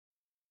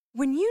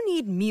When you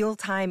need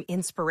mealtime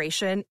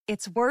inspiration,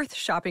 it's worth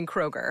shopping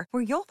Kroger,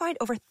 where you'll find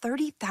over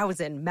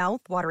 30,000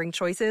 mouth-watering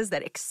choices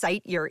that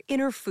excite your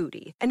inner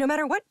foodie. And no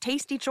matter what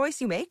tasty choice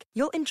you make,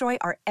 you'll enjoy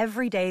our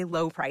everyday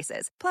low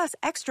prices, plus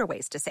extra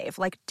ways to save,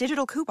 like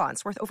digital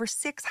coupons worth over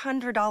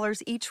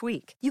 $600 each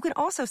week. You can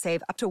also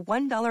save up to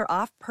 $1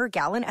 off per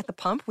gallon at the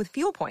pump with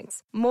fuel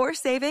points. More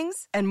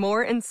savings and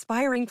more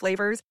inspiring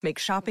flavors make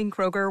shopping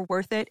Kroger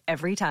worth it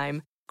every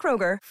time.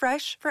 Kroger,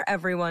 fresh for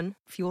everyone.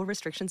 Fuel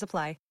restrictions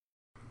apply.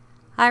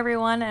 Hi,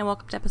 everyone, and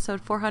welcome to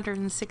episode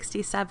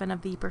 467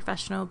 of the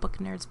Professional Book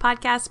Nerds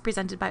podcast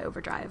presented by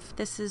Overdrive.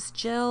 This is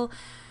Jill.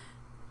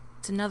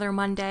 It's another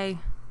Monday,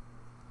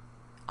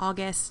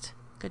 August,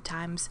 good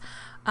times.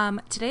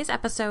 Today's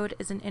episode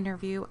is an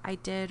interview I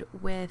did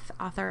with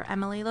author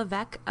Emily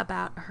Levesque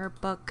about her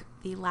book,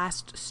 The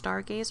Last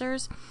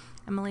Stargazers.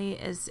 Emily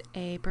is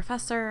a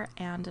professor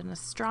and an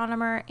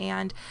astronomer,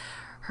 and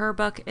her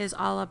book is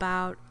all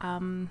about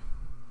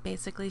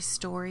basically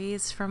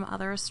stories from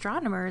other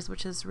astronomers,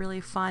 which is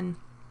really fun.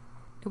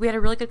 We had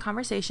a really good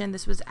conversation.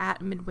 This was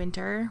at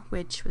Midwinter,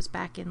 which was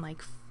back in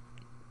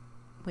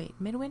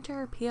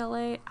Midwinter,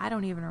 PLA? I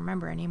don't even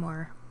remember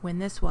anymore when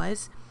this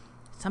was.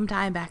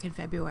 Sometime back in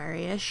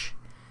February-ish.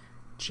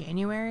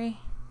 January?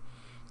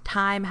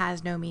 Time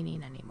has no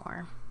meaning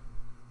anymore.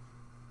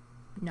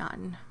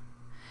 None.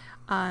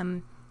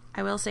 I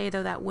will say,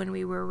 though, that when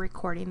we were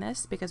recording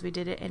this, because we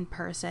did it in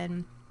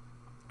person,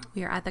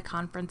 we were at the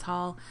conference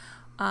hall,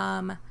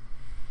 and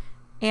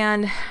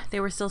they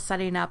were still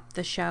setting up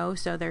the show,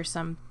 so there's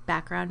some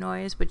background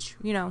noise, which,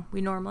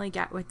 we normally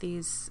get with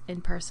these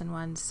in-person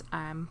ones,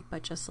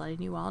 but just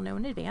letting you all know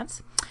in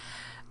advance.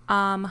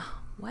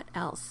 What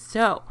else?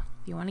 So,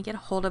 if you want to get a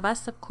hold of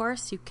us, of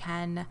course, you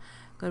can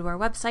go to our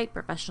website,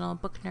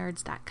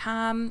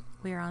 professionalbooknerds.com.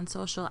 We are on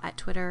social at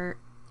Twitter,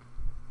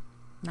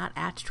 not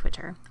at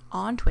Twitter,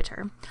 on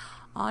Twitter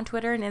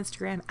and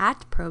Instagram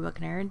at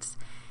ProBookNerds.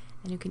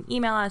 And you can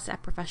email us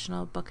at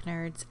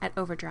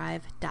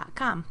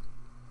professionalbooknerds@overdrive.com.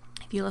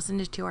 If you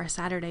listened to our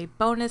Saturday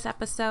bonus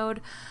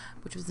episode,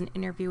 which was an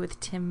interview with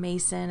Tim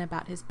Mason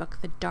about his book,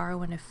 The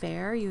Darwin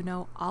Affair, you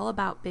know all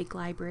about Big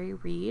Library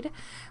Read,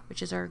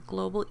 which is our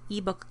global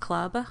ebook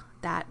club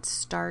that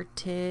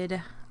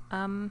started,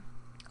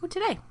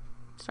 today.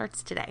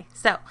 Starts today.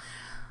 So,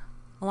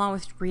 along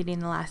with reading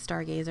The Last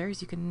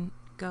Stargazers, you can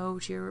go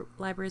to your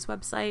library's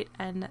website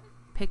and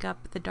pick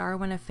up The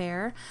Darwin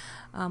Affair,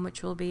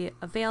 which will be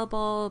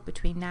available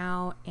between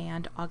now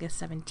and August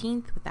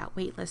 17th without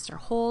waitlist or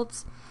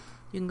holds.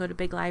 You can go to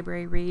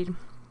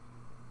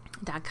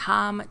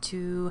biglibraryread.com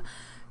to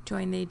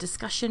join the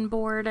discussion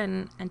board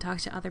and talk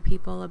to other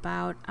people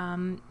about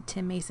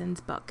Tim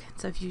Mason's book.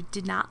 So if you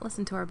did not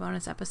listen to our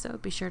bonus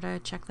episode, be sure to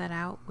check that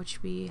out,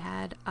 which we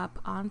had up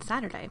on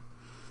Saturday.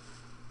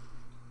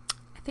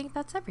 I think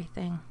that's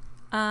everything.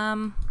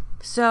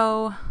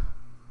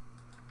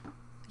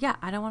 Yeah,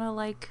 I don't want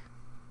to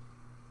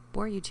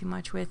bore you too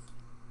much with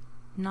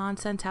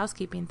nonsense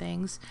housekeeping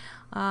things,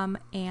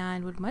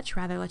 and would much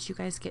rather let you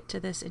guys get to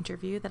this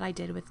interview that I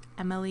did with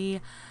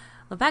Emily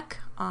Levesque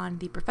on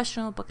the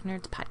Professional Book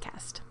Nerds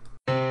podcast.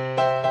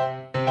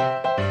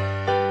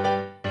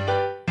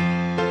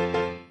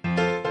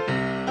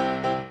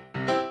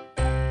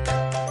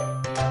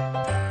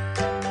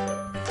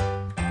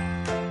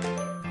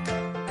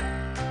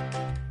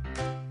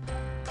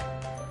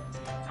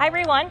 Hi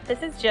everyone,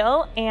 this is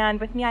Jill, and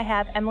with me I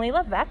have Emily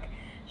Levesque.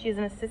 She is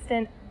an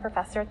assistant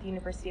professor at the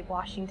University of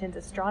Washington's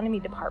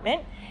Astronomy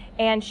Department,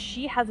 and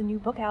she has a new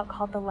book out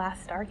called The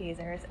Last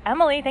Stargazers.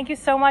 Emily, thank you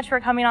so much for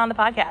coming on the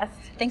podcast.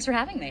 Thanks for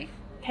having me.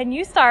 Can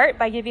you start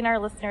by giving our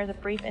listeners a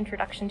brief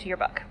introduction to your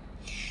book?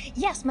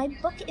 Yes, my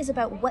book is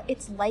about what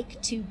it's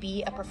like to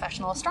be a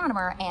professional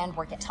astronomer and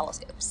work at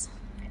telescopes.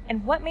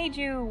 And what made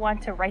you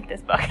want to write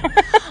this book?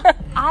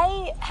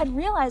 I had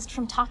realized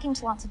from talking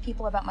to lots of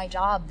people about my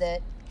job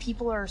that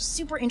people are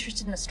super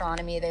interested in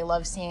astronomy. They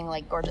love seeing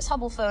gorgeous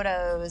Hubble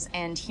photos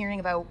and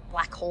hearing about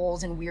black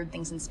holes and weird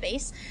things in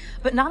space.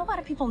 But not a lot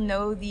of people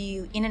know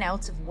the in and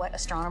outs of what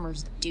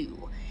astronomers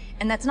do.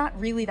 And that's not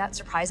really that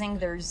surprising.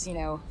 There's,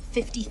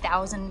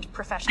 50,000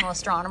 professional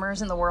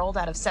astronomers in the world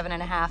out of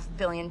 7.5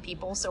 billion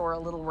people, so we're a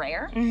little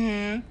rare.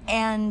 Mm-hmm.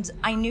 And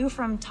I knew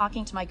from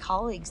talking to my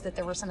colleagues that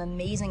there were some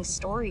amazing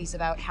stories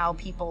about how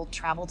people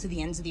travel to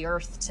the ends of the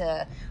earth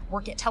to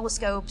work at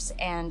telescopes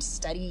and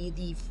study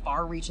the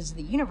far reaches of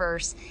the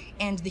universe.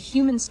 And the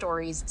human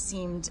stories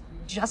seemed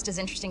just as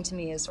interesting to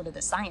me as sort of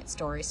the science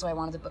stories, so I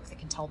wanted a book that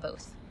could tell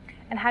both.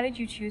 And how did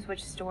you choose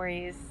which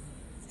stories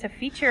to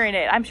feature in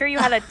it? I'm sure you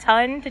had a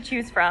ton to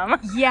choose from.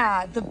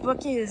 Yeah, the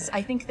book is,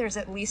 I think there's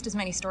at least as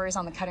many stories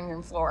on the cutting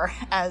room floor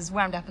as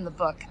wound up in the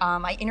book.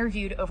 I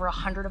interviewed over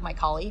 100 of my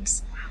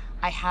colleagues.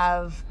 I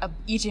have,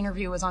 each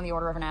interview was on the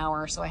order of an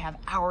hour, so I have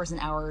hours and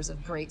hours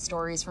of great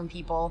stories from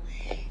people.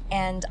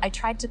 And I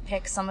tried to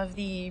pick some of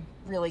the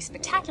really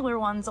spectacular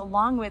ones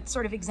along with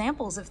sort of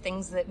examples of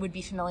things that would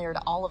be familiar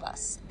to all of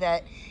us.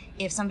 That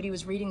if somebody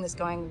was reading this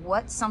going,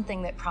 what's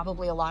something that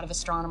probably a lot of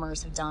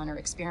astronomers have done or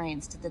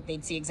experienced, that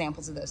they'd see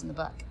examples of those in the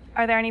book.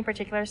 Are there any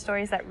particular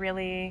stories that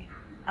really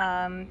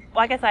well,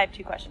 I guess I have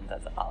two questions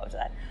as a follow-up to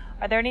that.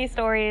 Are there any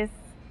stories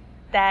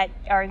that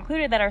are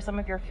included that are some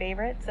of your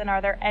favorites, and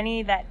are there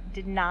any that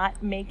did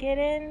not make it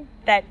in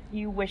that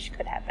you wish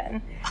could have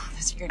been? Oh,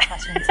 those are great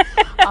questions.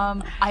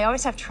 I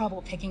always have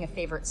trouble picking a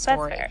favorite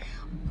story. That's fair.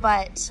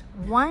 But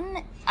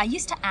one, I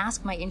used to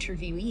ask my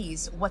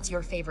interviewees, what's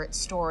your favorite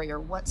story, or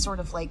what sort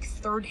of like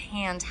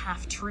third-hand,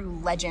 half-true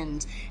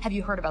legend have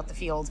you heard about the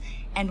field?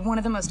 And one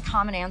of the most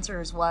common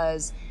answers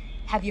was,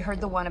 have you heard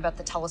the one about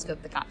the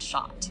telescope that got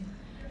shot?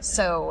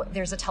 So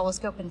there's a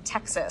telescope in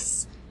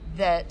Texas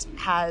that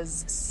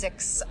has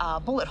 6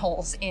 bullet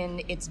holes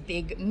in its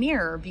big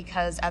mirror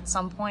because at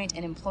some point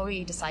an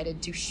employee decided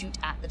to shoot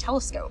at the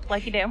telescope.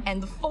 Like you do.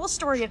 And the full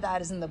story of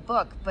that is in the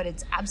book, but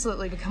it's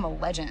absolutely become a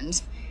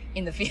legend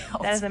in the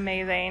field. That is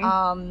amazing.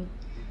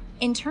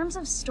 In terms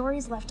of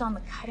stories left on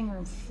the cutting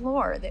room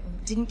floor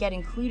that didn't get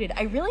included,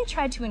 I really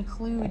tried to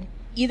include,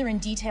 either in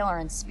detail or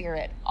in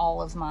spirit,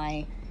 all of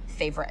my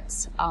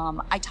favorites.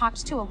 I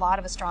talked to a lot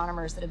of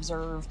astronomers that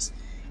observed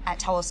at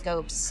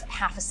telescopes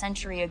half a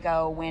century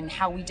ago when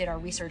how we did our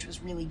research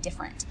was really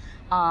different.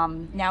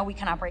 Now we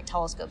can operate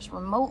telescopes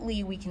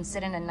remotely. We can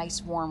sit in a nice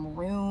warm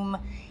room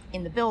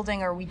in the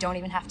building, or we don't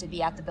even have to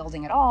be at the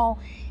building at all.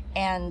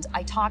 And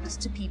I talked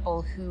to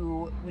people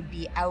who would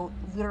be out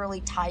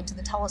literally tied to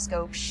the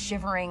telescope,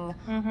 shivering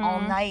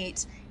all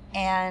night,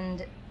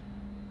 and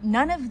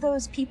none of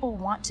those people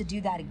want to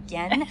do that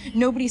again.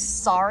 Nobody's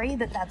sorry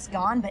that that's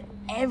gone, but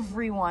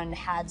everyone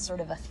had sort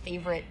of a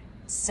favorite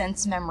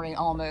sense memory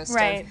almost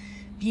of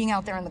being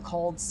out there in the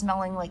cold,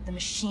 smelling like the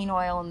machine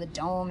oil in the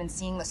dome and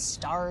seeing the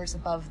stars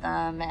above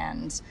them.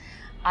 And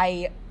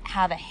I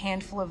have a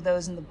handful of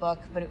those in the book,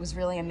 but it was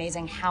really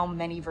amazing how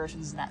many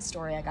versions of that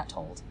story I got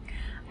told.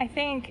 I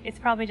think it's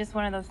probably just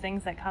one of those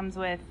things that comes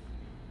with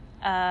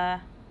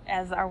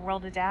as our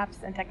world adapts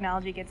and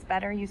technology gets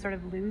better, you sort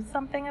of lose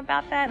something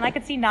about that. And I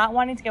could see not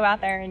wanting to go out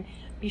there and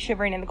be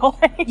shivering in the cold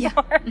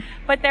anymore. Yeah.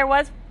 But there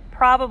was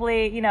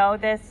probably,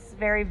 this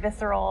very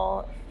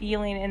visceral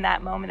feeling in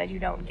that moment that you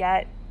don't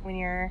get when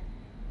you're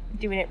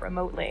doing it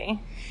remotely.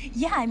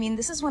 Yeah, I mean,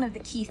 this is one of the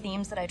key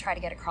themes that I try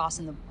to get across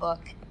in the book,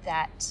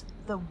 that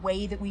the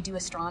way that we do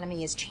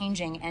astronomy is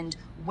changing, and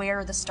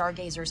where the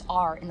stargazers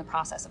are in the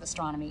process of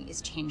astronomy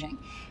is changing.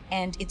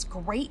 And it's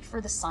great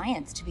for the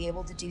science to be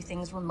able to do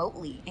things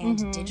remotely and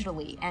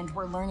digitally, and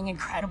we're learning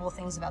incredible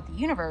things about the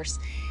universe.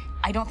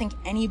 I don't think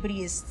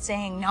anybody is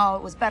saying, no,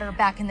 it was better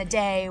back in the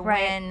day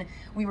when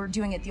we were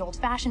doing it the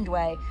old-fashioned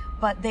way,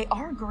 but they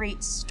are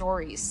great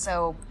stories.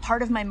 So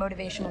part of my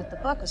motivation with the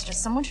book was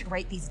just someone should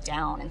write these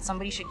down, and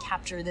somebody should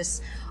capture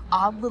this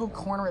odd little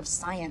corner of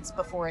science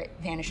before it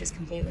vanishes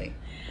completely.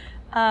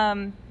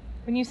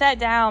 When you sat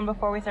down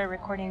before we started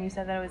recording, you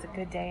said that it was a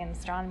good day in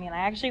astronomy, and I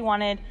actually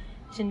wanted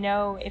to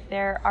know if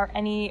there are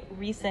any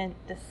recent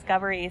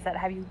discoveries that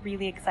have you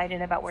really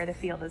excited about where the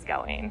field is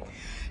going.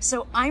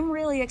 So I'm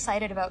really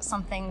excited about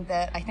something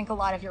that I think a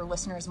lot of your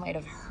listeners might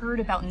have heard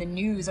about in the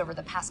news over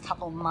the past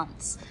couple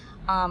months.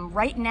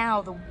 Right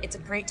now, it's a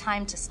great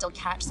time to still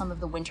catch some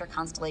of the winter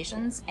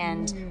constellations,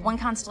 and one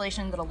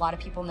constellation that a lot of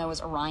people know is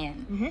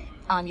Orion.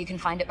 You can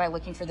find it by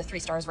looking for the 3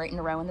 stars right in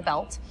a row in the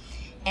belt.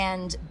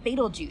 And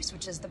Betelgeuse,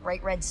 which is the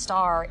bright red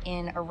star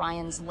in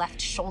Orion's left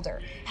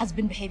shoulder, has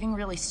been behaving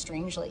really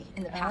strangely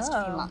in the past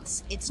few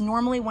months. It's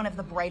normally one of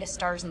the brightest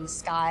stars in the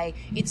sky.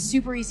 It's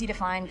super easy to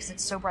find because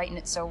it's so bright and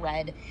it's so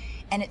red.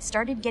 And it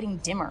started getting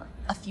dimmer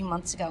a few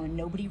months ago, and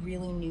nobody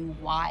really knew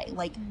why.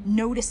 Like,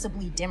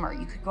 noticeably dimmer.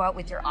 You could go out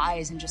with your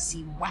eyes and just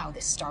see, wow,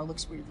 this star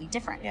looks weirdly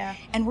different. Yeah.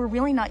 And we're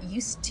really not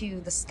used to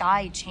the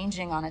sky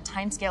changing on a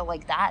timescale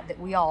like that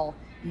we all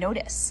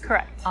notice.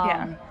 Correct,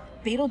 yeah.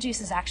 Betelgeuse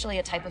is actually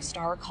a type of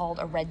star called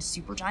a red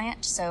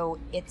supergiant. So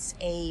it's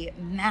a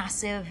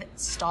massive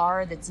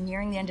star that's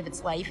nearing the end of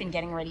its life and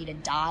getting ready to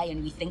die,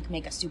 and we think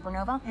make a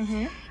supernova.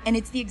 And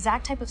it's the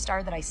exact type of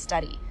star that I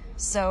study.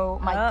 So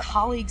my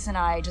colleagues and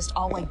I just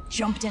all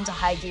jumped into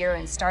high gear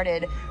and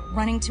started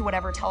running to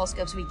whatever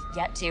telescopes we could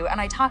get to. And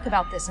I talk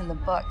about this in the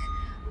book.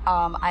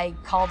 I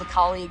called a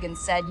colleague and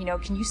said,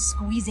 can you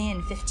squeeze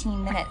in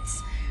 15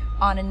 minutes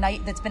on a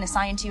night that's been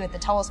assigned to you at the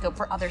telescope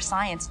for other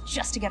science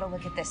just to get a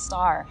look at this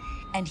star?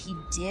 And he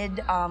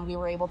did. We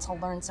were able to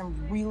learn some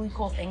really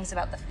cool things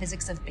about the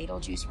physics of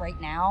Betelgeuse right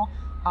now.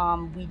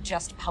 We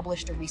just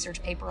published a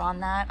research paper on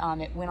that.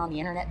 It went on the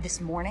internet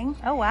this morning.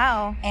 Oh,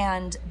 wow.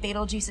 And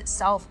Betelgeuse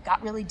itself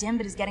got really dim,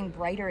 but is getting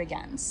brighter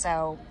again.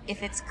 So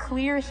if it's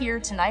clear here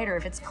tonight, or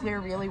if it's clear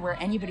really where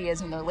anybody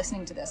is when they're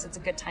listening to this, it's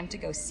a good time to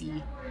go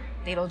see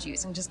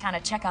Betelgeuse and just kind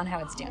of check on how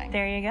it's doing.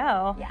 There you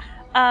go.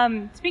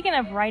 Yeah. Speaking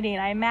of writing,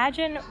 I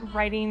imagine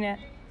writing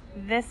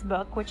this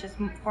book, which is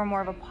for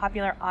more of a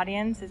popular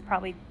audience, is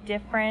probably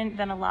different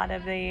than a lot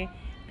of the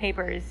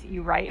papers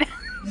you write.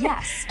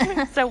 Yes.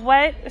 So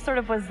what sort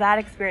of was that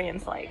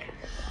experience like?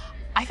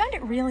 I found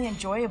it really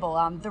enjoyable.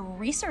 The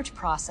research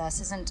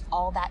process isn't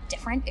all that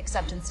different,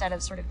 except instead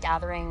of sort of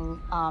gathering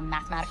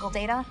mathematical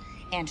data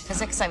and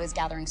physics, I was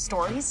gathering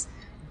stories.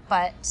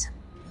 But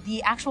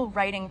the actual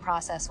writing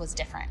process was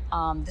different.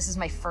 This is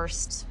my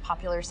first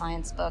popular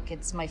science book.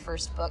 It's my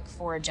first book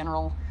for a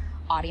general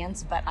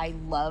audience, but I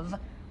love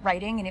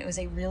writing, and it was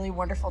a really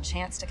wonderful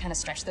chance to kind of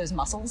stretch those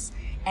muscles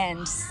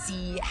and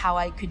see how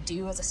I could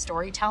do as a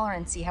storyteller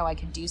and see how I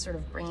could do sort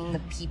of bringing the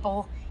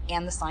people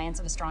and the science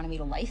of astronomy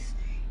to life.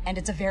 And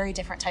it's a very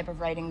different type of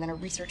writing than a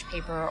research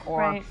paper, or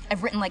Right.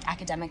 I've written like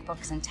academic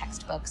books and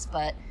textbooks,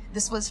 but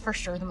this was for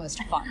sure the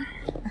most fun.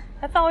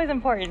 That's always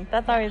important.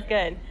 That's always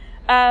good.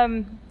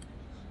 And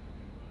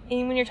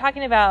when you're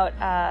talking about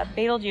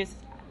Betelgeuse,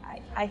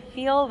 I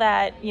feel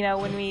that,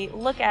 when we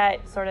look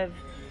at sort of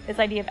this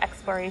idea of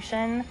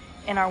exploration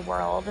in our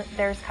world,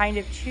 there's kind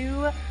of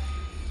two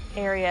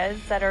areas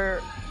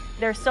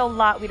there's still a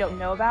lot we don't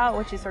know about,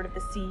 which is sort of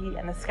the sea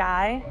and the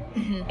sky.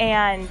 Mm-hmm.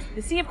 And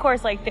the sea, of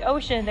course, like the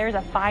ocean, there's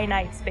a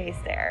finite space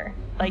there.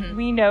 Like,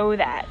 we know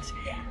that.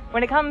 Yeah.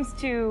 When it comes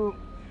to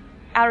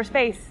outer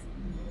space,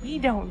 we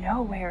don't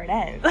know where it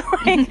ends.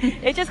 Like,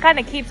 it just kind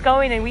of keeps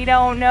going, and we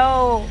don't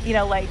know,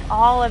 like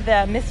all of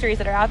the mysteries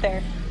that are out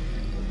there.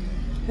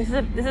 This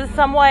is a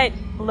somewhat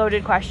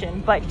loaded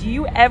question, but do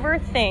you ever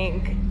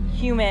think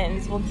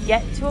humans will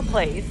get to a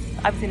place,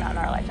 obviously not in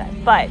our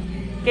lifetime, but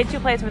get to a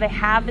place where they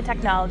have the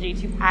technology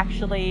to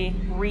actually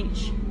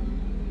reach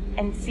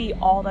and see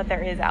all that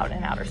there is out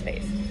in outer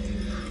space?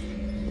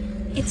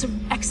 It's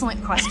an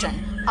excellent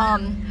question.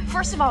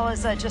 First of all,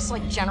 as a just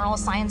like general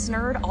science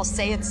nerd, I'll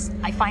say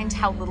I find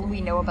how little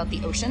we know about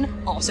the ocean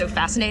also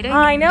fascinating.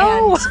 I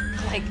know.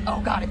 And like, oh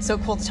God, it's so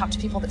cool to talk to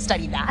people that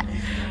study that.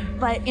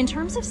 But in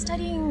terms of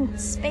studying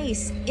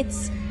space,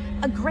 it's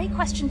a great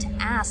question to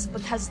ask,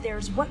 because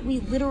there's what we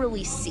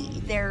literally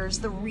see. There's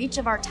the reach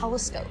of our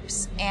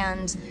telescopes,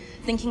 and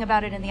thinking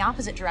about it in the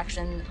opposite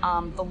direction,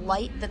 the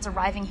light that's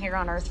arriving here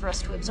on Earth for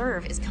us to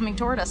observe is coming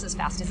toward us as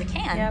fast as it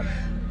can. Yep.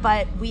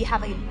 But we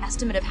have an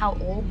estimate of how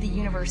old the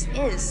universe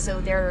is,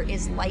 so there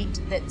is light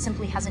that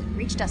simply hasn't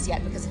reached us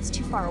yet because it's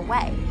too far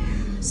away.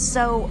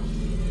 So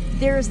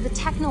there's the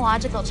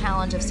technological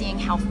challenge of seeing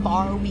how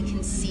far we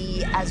can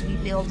see. As we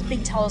build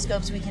big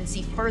telescopes, we can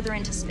see further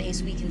into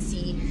space, we can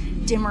see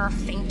dimmer,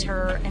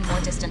 fainter, and more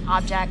distant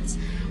objects.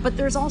 But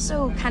there's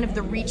also kind of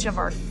the reach of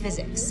our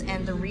physics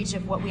and the reach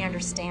of what we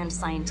understand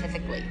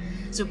scientifically.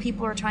 So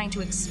people are trying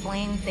to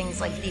explain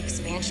things like the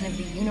expansion of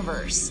the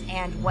universe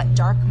and what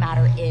dark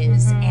matter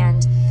is,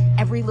 and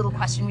every little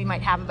question we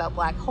might have about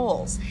black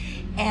holes.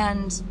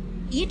 And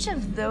each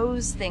of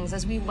those things,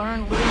 as we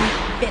learn little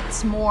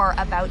bits more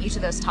about each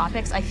of those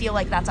topics, I feel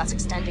like that's us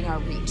extending our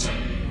reach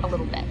a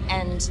little bit.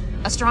 And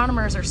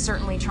astronomers are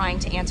certainly trying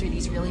to answer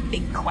these really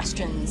big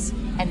questions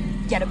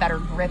and get a better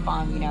grip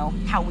on,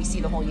 how we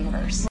see the whole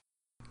universe.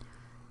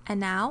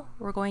 And now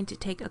we're going to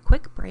take a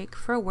quick break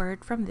for a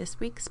word from this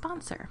week's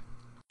sponsor.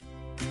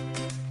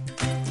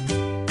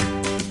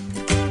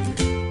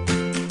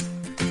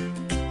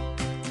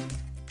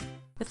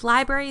 With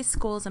libraries,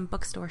 schools, and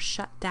bookstores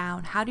shut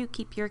down, how do you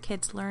keep your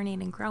kids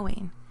learning and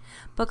growing?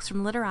 Books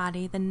from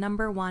Literati, the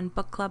 #1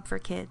 book club for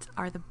kids,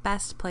 are the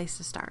best place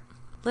to start.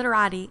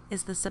 Literati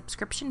is the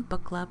subscription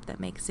book club that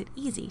makes it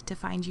easy to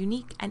find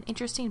unique and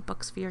interesting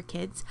books for your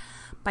kids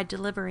by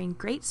delivering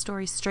great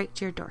stories straight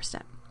to your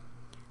doorstep.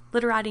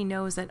 Literati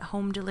knows that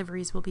home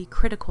deliveries will be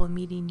critical in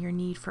meeting your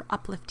need for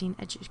uplifting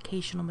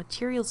educational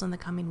materials in the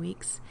coming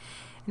weeks,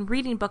 and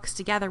reading books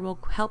together will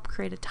help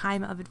create a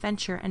time of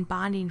adventure and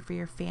bonding for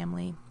your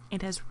family.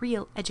 It has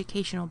real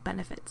educational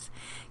benefits.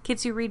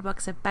 Kids who read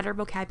books have better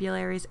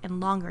vocabularies and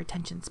longer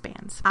attention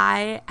spans.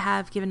 I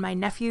have given my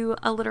nephew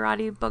a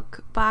Literati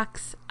book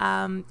box,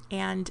 and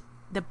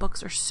the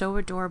books are so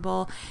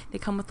adorable. They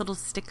come with little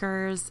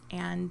stickers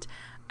and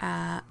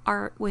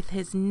art with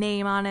his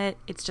name on it.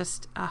 It's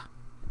just,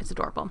 it's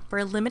adorable. For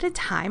a limited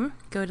time,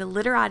 go to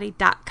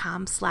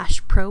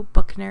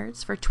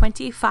literati.com/probooknerds for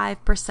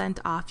 25%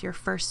 off your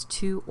first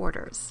 2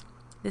 orders.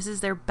 This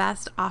is their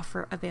best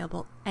offer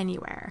available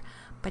anywhere.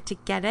 But to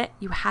get it,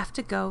 you have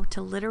to go to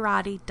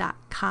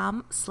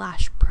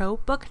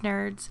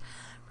literati.com/probooknerds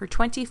for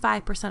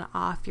 25%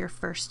 off your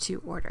first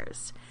 2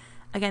 orders.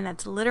 Again,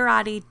 that's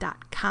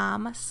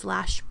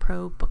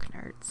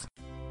literati.com/probooknerds.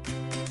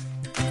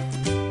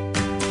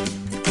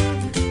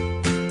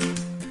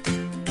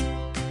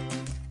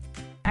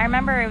 I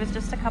remember it was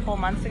just a couple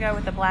months ago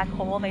with the black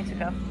hole, they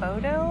took a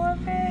photo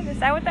of it. Is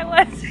that what that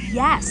was?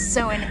 Yes,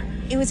 so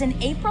it was in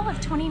April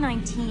of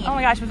 2019. Oh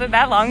my gosh, was it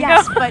that long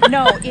yes, ago? But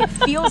no, it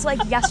feels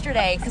like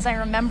yesterday, because I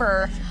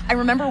remember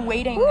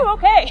waiting. Ooh,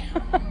 okay.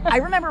 I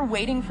remember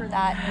waiting for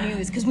that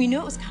news because we knew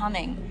it was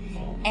coming,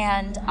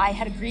 and I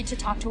had agreed to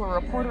talk to a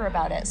reporter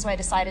about it, so I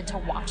decided to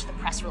watch the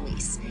press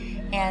release.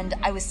 And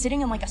I was sitting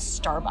in like a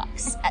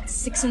Starbucks at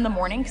 6 a.m.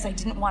 because I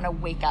didn't want to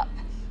wake up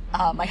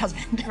my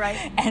husband,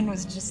 right? And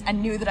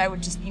knew that I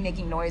would just be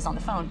making noise on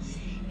the phone.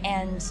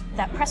 And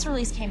that press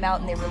release came out,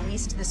 and they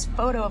released this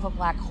photo of a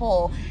black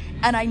hole.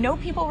 And I know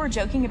people were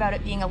joking about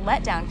it being a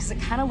letdown because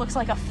it kind of looks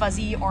like a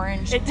fuzzy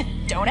orange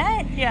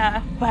donut.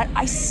 Yeah. But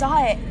I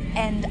saw it,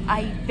 and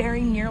I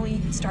very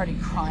nearly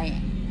started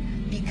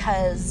crying,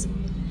 because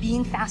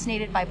being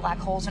fascinated by black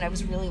holes when I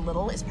was really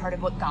little is part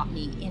of what got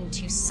me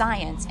into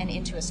science and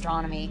into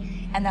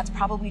astronomy. And that's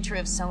probably true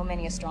of so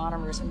many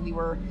astronomers, and we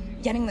were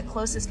getting the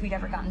closest we'd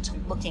ever gotten to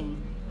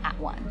looking at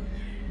one.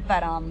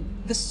 But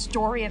the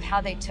story of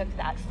how they took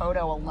that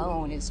photo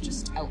alone is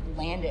just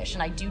outlandish,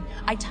 and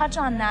I touch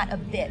on that a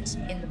bit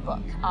in the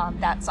book.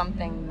 That's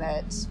something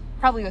that,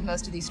 probably with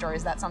most of these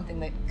stories, that's something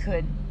that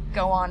could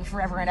go on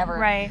forever and ever.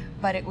 Right.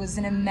 But it was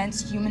an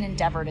immense human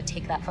endeavor to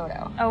take that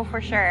photo. Oh, for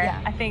sure.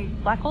 Yeah. I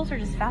think black holes are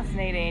just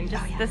fascinating.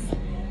 Just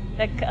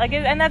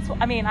and that's,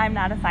 I mean, I'm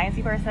not a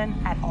sciencey person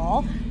at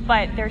all,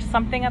 but there's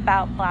something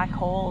about black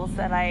holes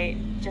that I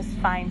just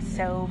find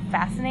so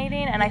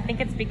fascinating, and I think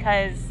it's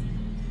because,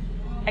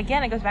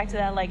 again, it goes back to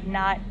that, like,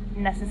 not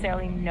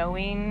necessarily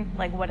knowing,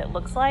 like, what it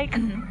looks like,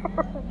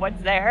 or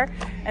what's there.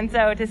 And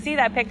so to see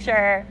that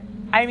picture,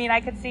 I mean, I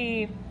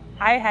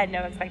had no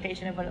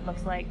expectation of what it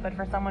looks like, but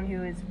for someone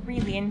who is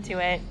really into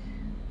it,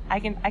 I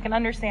can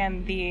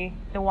understand the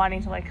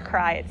wanting to, like,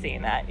 cry at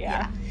seeing that.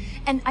 Yeah.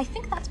 And I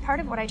think that's part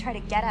of what I try to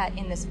get at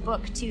in this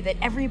book too, that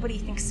everybody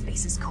thinks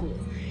space is cool,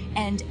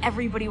 and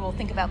everybody will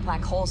think about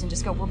black holes and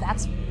just go, well,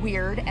 that's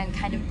weird and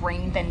kind of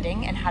brain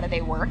bending, and how do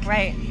they work?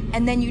 Right.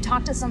 And then you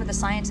talk to some of the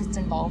scientists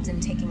involved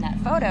in taking that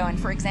photo, and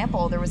for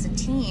example, there was a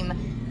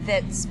team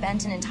that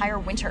spent an entire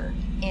winter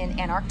in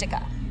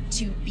Antarctica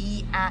to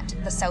be at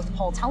the South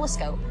Pole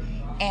Telescope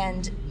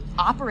and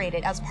operate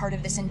it as part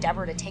of this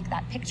endeavor to take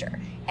that picture.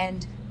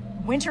 And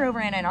winter over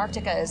in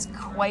Antarctica is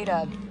quite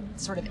a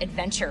sort of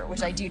adventure,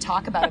 which I do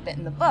talk about a bit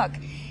in the book.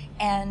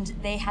 And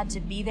they had to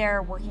be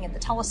there working at the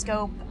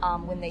telescope.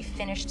 When they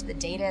finished the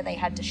data, they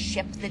had to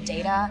ship the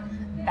data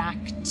back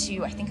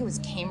to, I think it was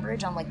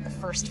Cambridge, on like the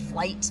first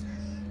flight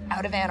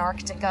out of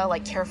Antarctica,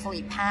 like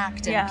carefully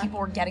packed, and people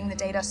were getting the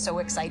data, so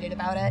excited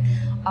about it.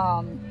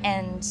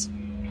 And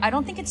I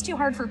don't think it's too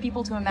hard for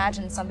people to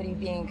imagine somebody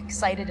being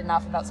excited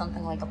enough about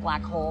something like a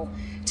black hole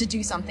to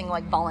do something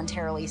like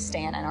voluntarily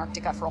stay in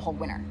Antarctica for a whole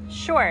winter.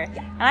 Sure.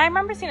 Yeah. And I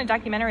remember seeing a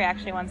documentary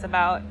actually once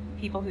about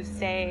people who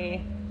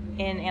stay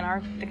in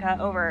Antarctica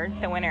over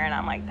the winter, and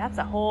I'm like, that's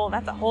a whole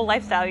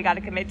lifestyle you got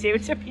to commit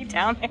to be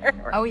down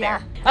there. Oh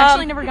yeah. I've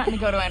actually never gotten to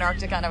go to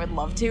Antarctica, and I would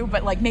love to,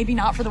 but like maybe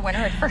not for the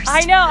winter at first.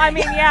 I know. I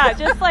mean, yeah,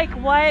 just like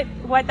what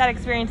that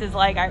experience is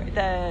like.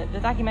 The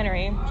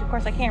documentary, which of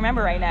course I can't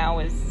remember right now,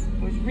 was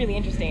really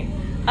interesting.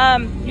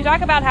 You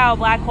talk about how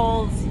black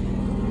holes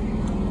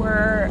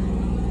were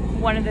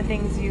one of the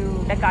things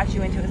that got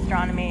you into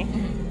astronomy,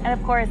 and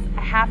of course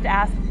I have to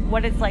ask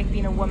what it's like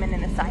being a woman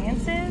in the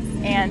sciences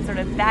and sort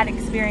of that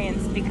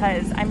experience,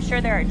 because I'm sure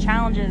there are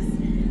challenges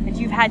that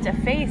you've had to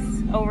face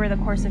over the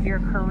course of your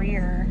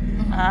career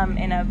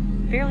in a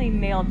fairly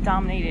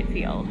male-dominated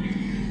field.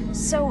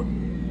 So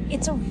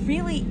it's a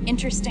really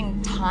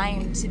interesting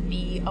time to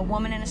be a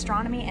woman in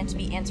astronomy and to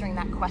be answering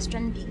that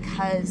question,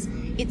 because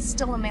it's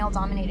still a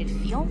male-dominated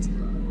field,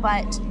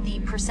 but the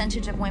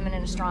percentage of women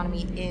in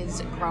astronomy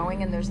is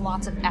growing, and there's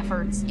lots of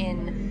efforts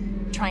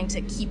in trying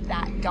to keep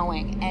that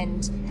going.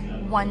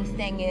 And one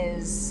thing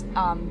is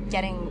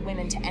getting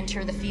women to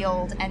enter the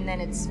field, and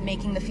then it's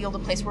making the field a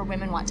place where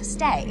women want to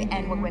stay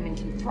and where women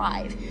can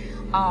thrive.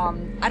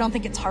 I don't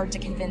think it's hard to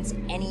convince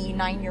any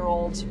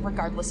 9-year-old,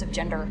 regardless of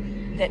gender,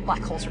 that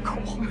black holes are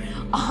cool.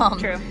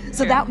 True.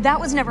 So that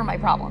was never my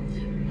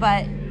problem.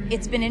 But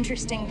it's been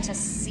interesting to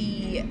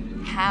see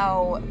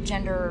how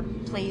gender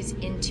plays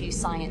into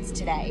science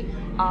today.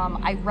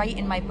 I write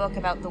in my book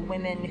about the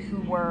women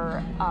who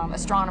were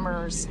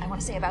astronomers, I want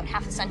to say about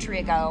half a century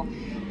ago,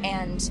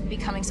 and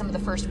becoming some of the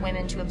first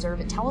women to observe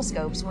at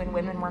telescopes when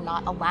women were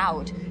not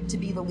allowed to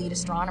be the lead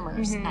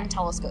astronomers at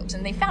telescopes.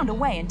 And they found a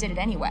way and did it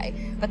anyway,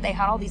 but they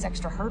had all these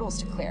extra hurdles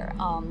to clear.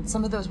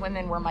 Some of those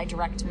women were my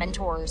direct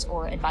mentors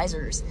or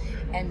advisors,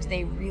 and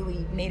they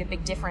really made a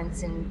big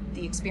difference in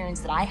the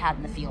experience that I had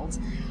in the field.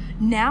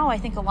 Now I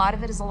think a lot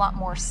of it is a lot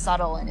more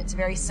subtle, and it's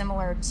very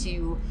similar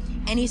to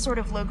any sort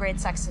of low-grade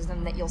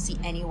sexism that you'll see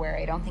anywhere.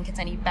 I don't think it's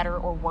any better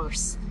or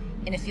worse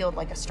in a field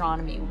like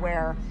astronomy,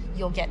 where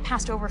you'll get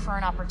passed over for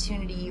an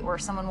opportunity, or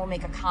someone will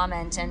make a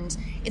comment and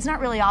it's not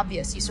really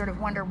obvious. You sort of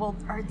wonder, well,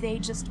 are they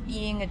just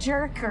being a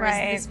jerk, or is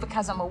this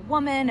because I'm a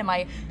woman? Am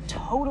I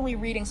totally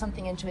reading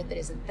something into it that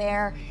isn't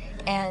there?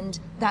 And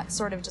that's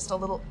sort of just a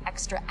little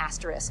extra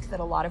asterisk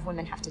that a lot of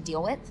women have to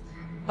deal with.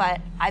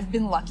 But I've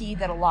been lucky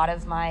that a lot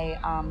of my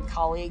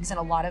colleagues and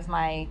a lot of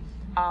my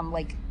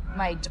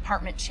my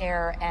department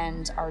chair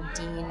and our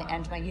dean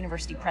and my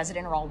university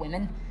president are all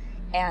women.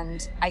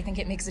 And I think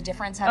it makes a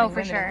difference having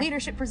women in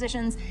leadership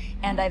positions.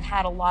 And I've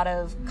had a lot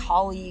of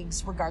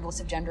colleagues,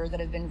 regardless of gender, that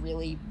have been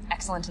really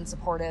excellent and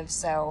supportive.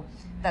 So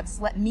that's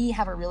let me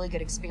have a really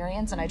good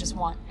experience. And I just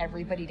want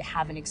everybody to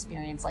have an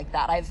experience like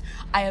that.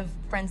 I have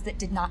friends that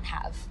did not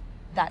have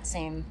that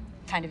same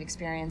kind of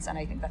experience, and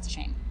I think that's a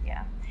shame.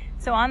 Yeah.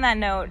 So on that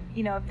note,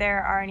 if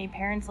there are any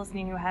parents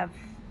listening who have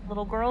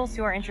little girls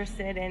who are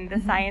interested in the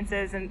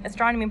sciences and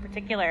astronomy in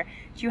particular,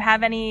 do you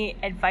have any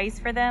advice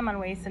for them on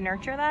ways to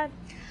nurture that?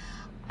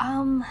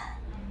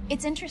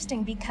 It's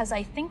interesting because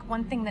I think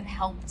one thing that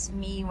helped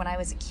me when I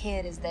was a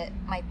kid is that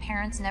my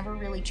parents never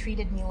really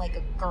treated me like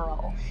a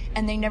girl,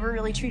 and they never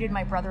really treated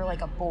my brother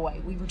like a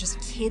boy. We were just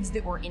kids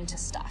that were into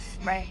stuff.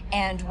 Right.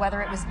 And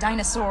whether it was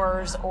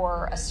dinosaurs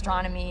or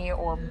astronomy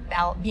or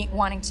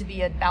wanting to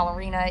be a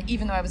ballerina,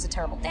 even though I was a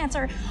terrible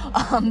dancer,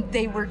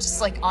 they were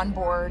just like on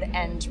board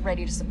and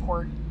ready to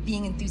support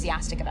being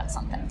enthusiastic about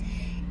something.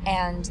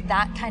 And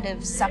that kind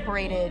of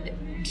separated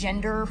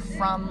gender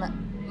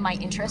from my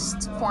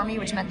interests for me,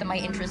 which meant that my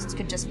interests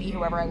could just be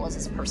whoever I was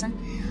as a person.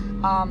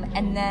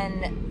 And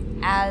then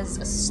as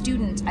a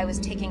student, I was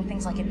taking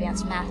things like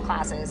advanced math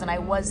classes, and I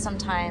was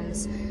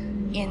sometimes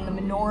in the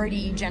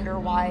minority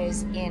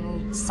gender-wise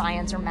in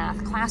science or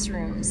math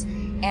classrooms.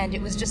 And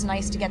it was just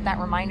nice to get that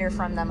reminder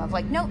from them of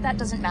like, no, that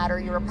doesn't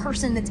matter. You're a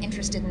person that's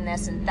interested in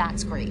this, and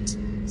that's great.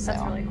 So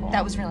that's really cool.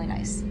 That was really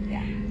nice.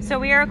 Yeah. So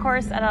we are, of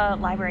course, at a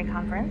library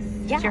conference.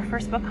 Yeah. It's your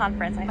first book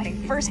conference, I think.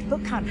 My first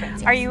book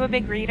conference, yes. Are you a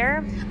big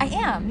reader? I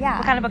am, yeah.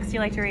 What kind of books do you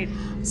like to read?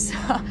 So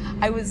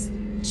I was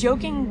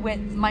joking with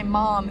my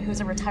mom, who's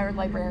a retired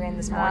librarian,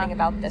 this morning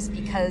about this,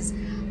 because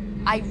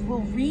I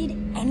will read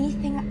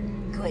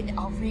anything good.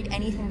 I'll read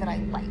anything that I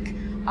like.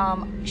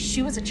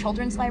 She was a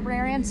children's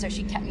librarian, so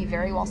she kept me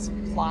very well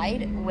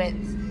supplied with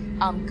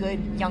good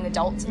young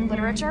adult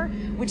literature,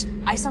 which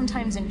I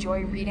sometimes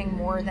enjoy reading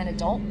more than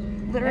adult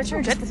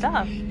literature. Good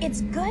stuff.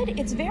 It's good.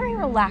 It's very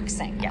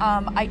relaxing.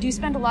 Yeah. I do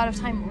spend a lot of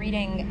time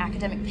reading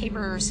academic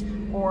papers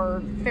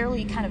or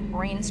fairly kind of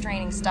brain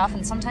straining stuff,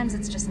 and sometimes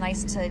it's just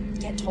nice to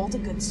get told a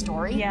good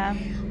story. Yeah.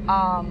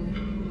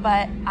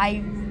 But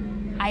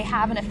I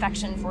have an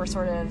affection for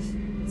sort of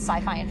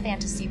sci-fi and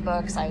fantasy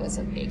books. I was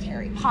a big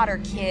Harry Potter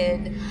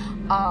kid.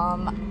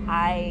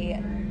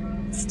 I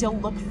still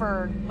look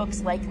for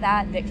books like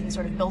that can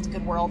sort of build a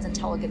good world and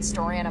tell a good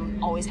story, and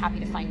I'm always happy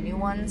to find new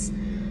ones.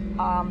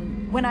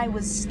 When I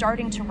was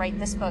starting to write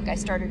this book, I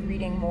started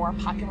reading more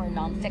popular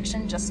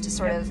nonfiction just to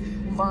sort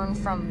of learn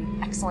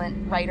from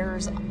excellent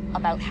writers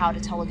about how to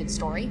tell a good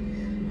story.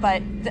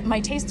 But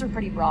my tastes are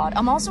pretty broad.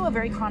 I'm also a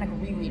very chronic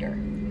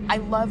rereader. I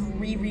love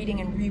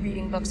rereading and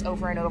rereading books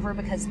over and over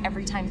because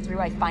every time through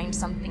I find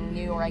something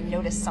new or I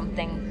notice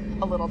something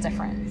a little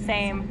different.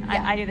 Same.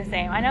 Yeah. I do the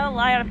same. I know a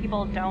lot of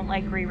people don't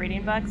like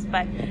rereading books,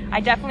 but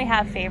I definitely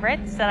have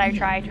favorites that I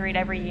try to read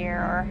every year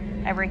or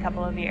every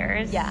couple of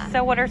years. Yeah.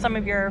 So what are some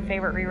of your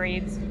favorite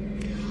rereads?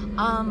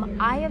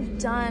 I have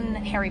done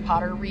Harry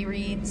Potter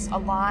rereads a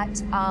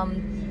lot.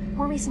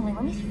 More recently,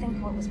 let me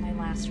think what was my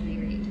last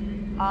reread.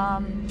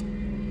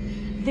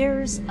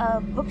 There's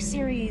a book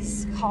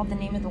series called The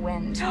Name of the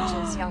Wind,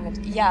 which is young.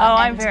 Yeah. Oh,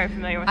 I'm very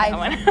familiar with that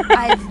one.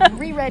 I've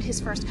reread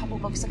his first couple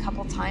books a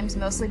couple times,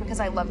 mostly because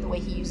I love the way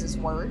he uses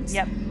words.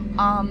 Yep.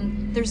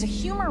 There's a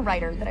humor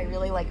writer that I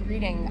really like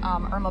reading,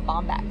 Irma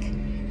Bombeck.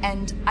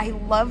 And I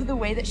love the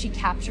way that she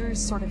captures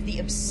sort of the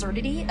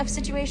absurdity of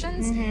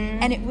situations.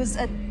 Mm-hmm. And it was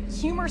a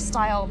humor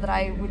style that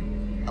I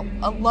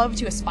would love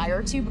to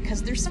aspire to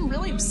because there's some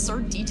really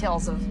absurd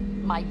details of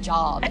my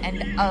job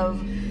and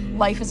of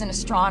life as an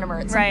astronomer.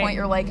 At some point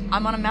you're like,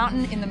 I'm on a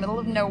mountain in the middle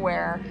of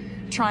nowhere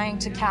trying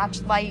to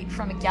catch light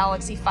from a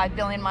galaxy 5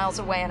 billion miles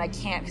away, and I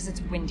can't because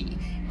it's windy.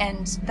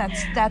 And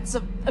that's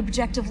a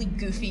objectively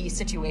goofy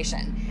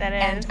situation. That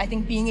is. And I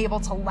think being able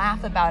to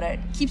laugh about it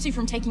keeps you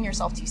from taking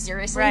yourself too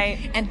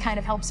seriously, and kind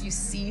of helps you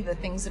see the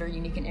things that are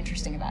unique and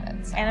interesting about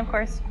it. So. And of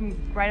course,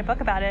 write a book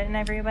about it, and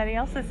everybody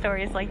else's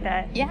stories like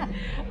that. Yeah.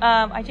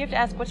 I do have to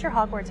ask, what's your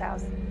Hogwarts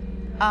house?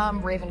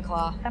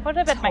 Ravenclaw. That would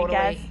have been my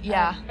guess.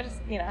 Yeah. But just,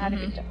 how to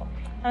be gentle.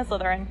 I'm a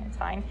Slytherin. It's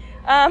fine.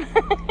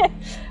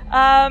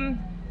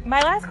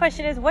 My last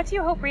question is, what do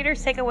you hope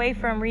readers take away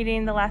from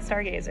reading The Last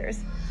Stargazers?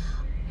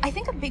 I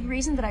think a big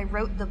reason that I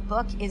wrote the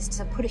book is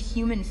to put a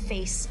human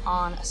face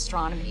on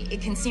astronomy.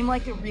 It can seem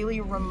like a really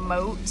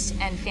remote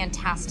and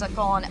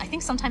fantastical, and I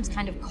think sometimes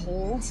kind of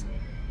cold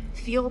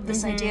field,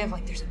 this idea of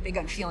like there's a big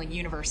unfeeling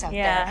universe out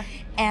there.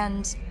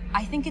 And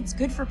I think it's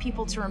good for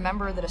people to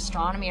remember that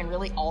astronomy and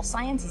really all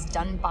science is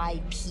done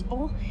by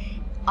people.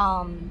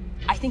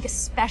 I think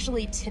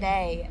especially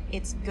today,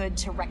 it's good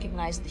to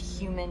recognize the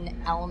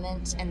human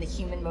element and the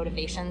human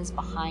motivations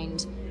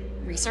behind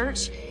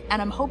research.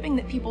 And I'm hoping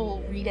that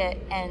people read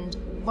it and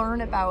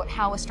learn about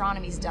how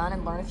astronomy's done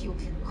and learn a few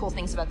cool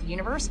things about the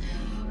universe,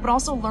 but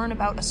also learn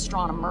about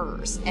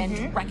astronomers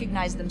and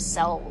recognize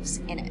themselves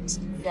in it.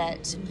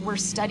 That we're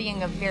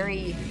studying a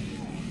very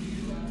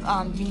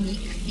unique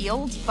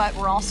field, but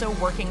we're also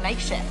working night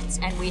shifts,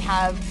 and we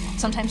have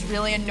sometimes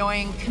really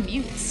annoying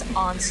commutes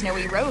on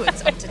snowy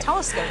roads up to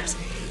telescopes,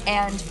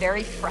 and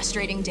very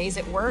frustrating days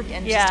at work,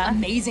 and just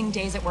amazing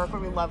days at work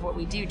where we love what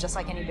we do just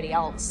like anybody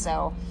else.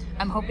 So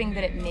I'm hoping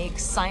that it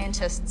makes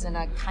scientists in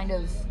a kind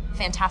of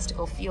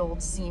fantastical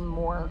field seem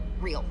more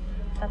real.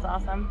 That's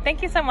awesome.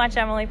 Thank you so much,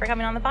 Emily, for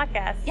coming on the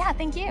podcast. Yeah,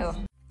 thank you.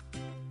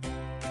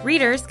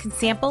 Readers can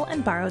sample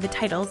and borrow the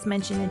titles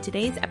mentioned in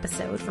today's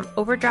episode from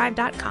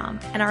Overdrive.com,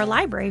 and our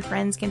library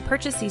friends can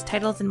purchase these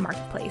titles in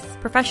Marketplace.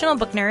 Professional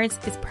Book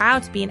Nerds is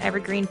proud to be an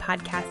Evergreen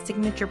Podcast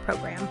signature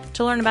program.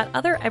 To learn about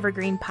other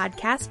Evergreen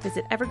podcasts,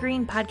 visit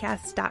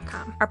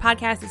evergreenpodcasts.com. Our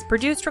podcast is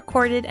produced,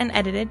 recorded, and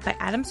edited by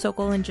Adam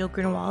Sokol and Jill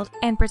Grunewald,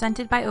 and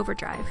presented by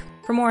Overdrive.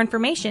 For more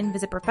information,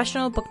 visit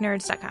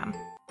professionalbooknerds.com.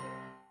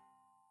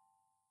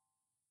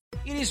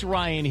 It is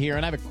Ryan here,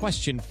 and I have a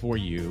question for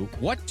you.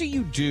 What do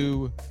you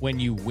do when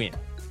you win?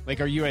 Like,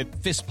 are you a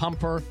fist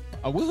pumper,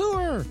 a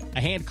woohooer, a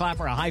hand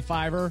clapper, a high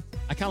fiver?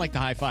 I kind of like the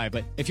high five,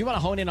 but if you want to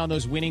hone in on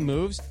those winning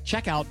moves,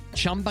 check out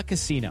Chumba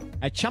Casino.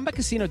 At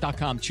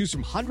ChumbaCasino.com, choose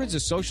from hundreds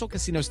of social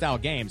casino-style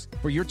games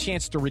for your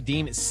chance to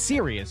redeem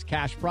serious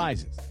cash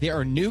prizes. There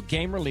are new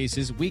game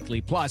releases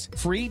weekly, plus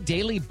free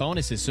daily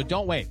bonuses. So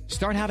don't wait.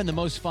 Start having the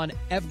most fun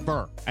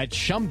ever at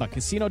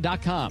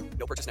ChumbaCasino.com.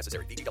 No purchase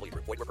necessary. VGW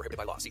Group. Void where prohibited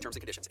by law. See terms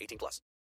and conditions. 18+.